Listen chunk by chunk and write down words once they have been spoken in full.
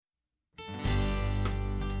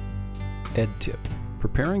EdTip: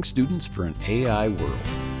 Preparing Students for an AI World.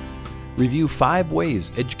 Review 5 ways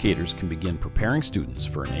educators can begin preparing students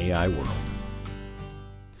for an AI world.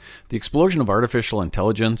 The explosion of artificial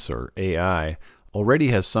intelligence, or AI, already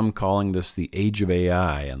has some calling this the age of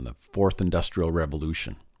AI and the fourth industrial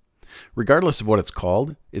revolution. Regardless of what it's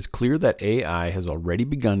called, it's clear that AI has already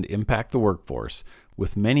begun to impact the workforce,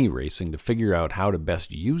 with many racing to figure out how to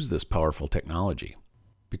best use this powerful technology.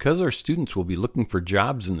 Because our students will be looking for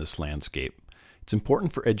jobs in this landscape, it's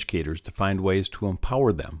important for educators to find ways to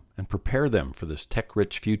empower them and prepare them for this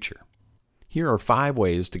tech-rich future. Here are 5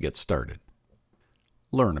 ways to get started.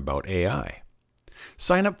 Learn about AI.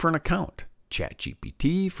 Sign up for an account.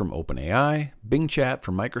 ChatGPT from OpenAI, Bing Chat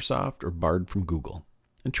from Microsoft, or Bard from Google,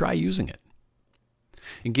 and try using it.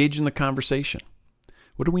 Engage in the conversation.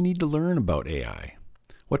 What do we need to learn about AI?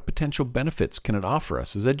 What potential benefits can it offer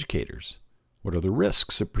us as educators? What are the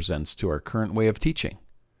risks it presents to our current way of teaching?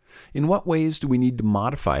 In what ways do we need to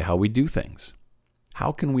modify how we do things?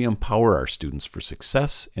 How can we empower our students for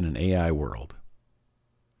success in an AI world?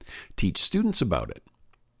 Teach students about it.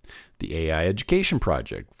 The AI Education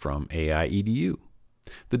Project from AI EDU.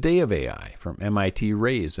 The Day of AI from MIT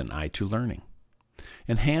Raise and i2Learning.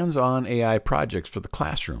 And Hands-on AI Projects for the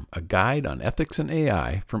Classroom, a guide on ethics and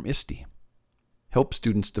AI from ISTE. Help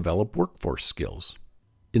students develop workforce skills.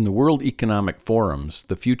 In the World Economic Forum's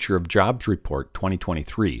The Future of Jobs Report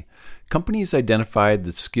 2023, companies identified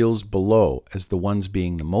the skills below as the ones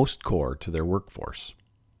being the most core to their workforce.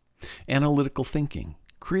 Analytical thinking,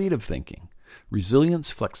 creative thinking,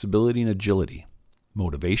 resilience, flexibility, and agility,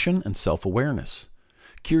 motivation and self-awareness,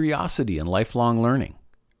 curiosity and lifelong learning,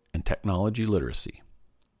 and technology literacy.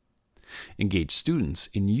 Engage students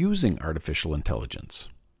in using artificial intelligence.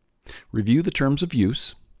 Review the terms of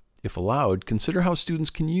use. If allowed, consider how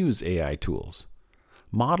students can use AI tools.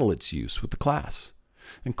 Model its use with the class,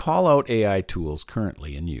 and call out AI tools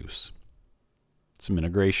currently in use. Some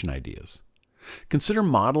integration ideas. Consider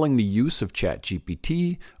modeling the use of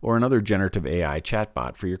ChatGPT or another generative AI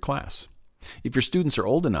chatbot for your class. If your students are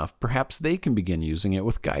old enough, perhaps they can begin using it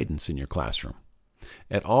with guidance in your classroom.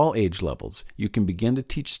 At all age levels, you can begin to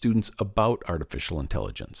teach students about artificial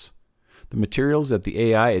intelligence. The materials at the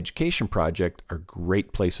AI Education Project are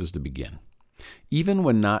great places to begin. Even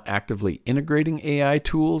when not actively integrating AI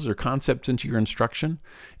tools or concepts into your instruction,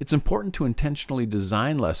 it's important to intentionally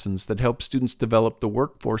design lessons that help students develop the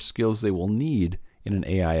workforce skills they will need in an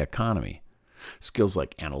AI economy. Skills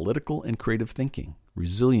like analytical and creative thinking,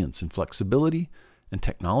 resilience and flexibility, and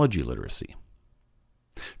technology literacy.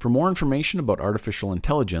 For more information about artificial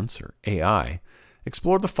intelligence, or AI,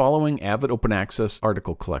 explore the following Avid Open Access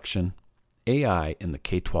article collection, AI in the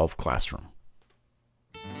K-12 Classroom.